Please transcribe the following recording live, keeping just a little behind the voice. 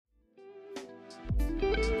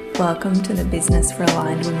Welcome to the Business for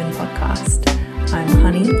Aligned Women podcast. I'm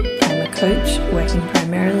Honey. I'm a coach working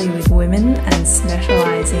primarily with women and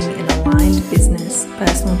specializing in aligned business,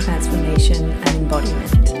 personal transformation, and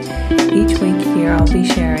embodiment. Each week here I'll be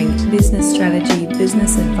sharing business strategy,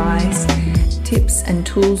 business advice, tips and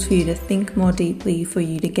tools for you to think more deeply, for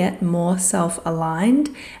you to get more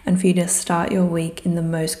self-aligned, and for you to start your week in the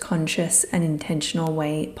most conscious and intentional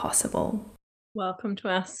way possible. Welcome to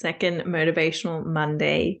our second Motivational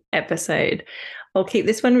Monday episode. I'll keep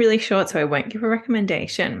this one really short, so I won't give a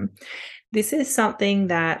recommendation. This is something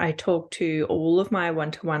that I talk to all of my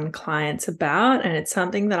one-to-one clients about, and it's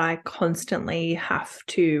something that I constantly have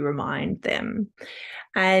to remind them.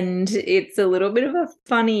 And it's a little bit of a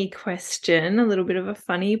funny question, a little bit of a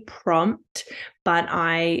funny prompt, but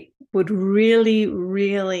I would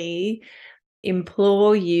really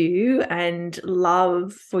implore you and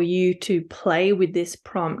love for you to play with this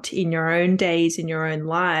prompt in your own days, in your own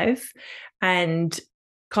life, and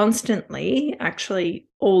constantly, actually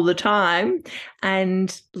all the time,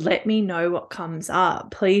 and let me know what comes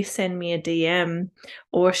up. Please send me a DM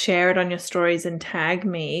or share it on your stories and tag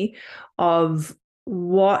me of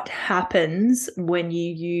what happens when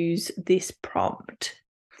you use this prompt.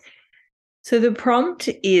 So the prompt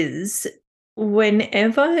is: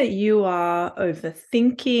 whenever you are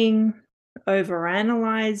overthinking,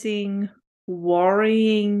 overanalyzing,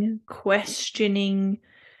 worrying, questioning,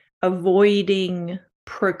 avoiding,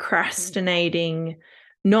 procrastinating,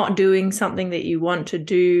 not doing something that you want to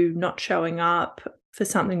do, not showing up for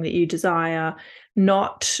something that you desire,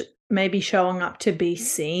 not maybe showing up to be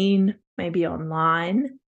seen, maybe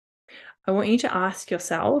online, I want you to ask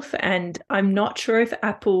yourself, and I'm not sure if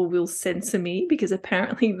Apple will censor me, because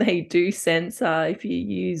apparently they do censor if you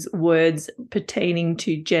use words pertaining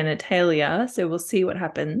to genitalia, so we'll see what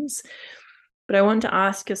happens. But I want to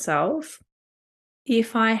ask yourself,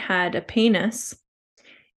 if I had a penis,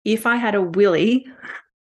 if I had a willy,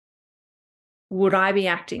 would I be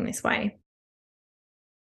acting this way?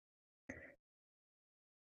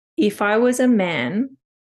 If I was a man,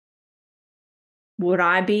 would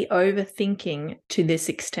I be overthinking to this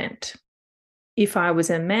extent? If I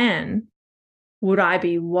was a man, would I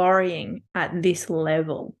be worrying at this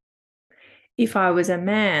level? If I was a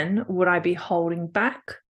man, would I be holding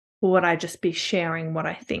back, or would I just be sharing what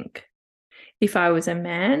I think? If I was a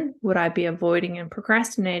man, would I be avoiding and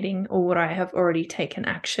procrastinating, or would I have already taken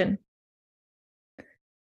action?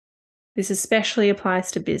 This especially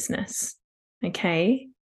applies to business, okay?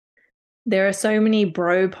 There are so many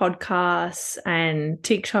bro podcasts and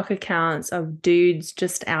TikTok accounts of dudes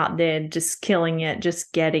just out there, just killing it,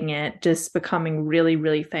 just getting it, just becoming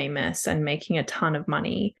really famous and making a ton of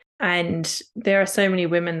money. And there are so many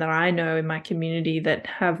women that I know in my community that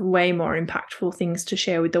have way more impactful things to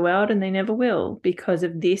share with the world, and they never will because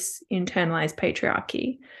of this internalized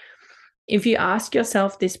patriarchy. If you ask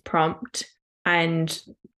yourself this prompt and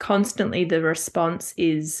constantly the response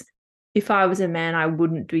is, if I was a man, I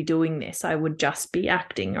wouldn't be doing this. I would just be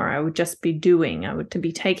acting, or I would just be doing. I would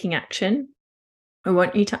be taking action. I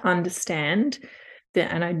want you to understand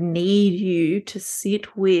that, and I need you to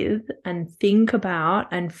sit with and think about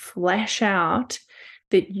and flesh out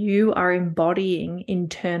that you are embodying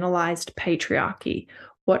internalized patriarchy.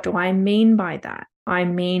 What do I mean by that? I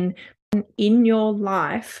mean, in your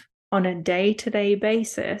life, on a day-to-day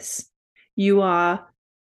basis, you are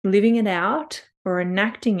living it out or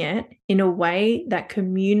enacting it in a way that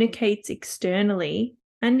communicates externally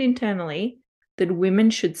and internally that women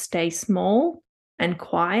should stay small and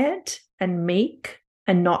quiet and meek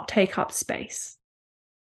and not take up space.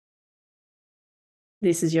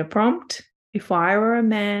 This is your prompt. If I were a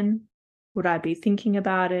man, would I be thinking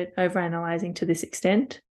about it, overanalyzing to this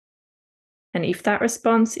extent? And if that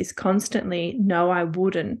response is constantly, no, I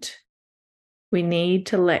wouldn't, we need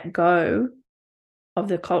to let go of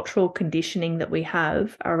the cultural conditioning that we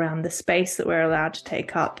have around the space that we're allowed to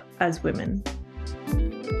take up as women.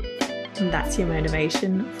 And that's your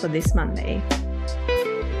motivation for this Monday.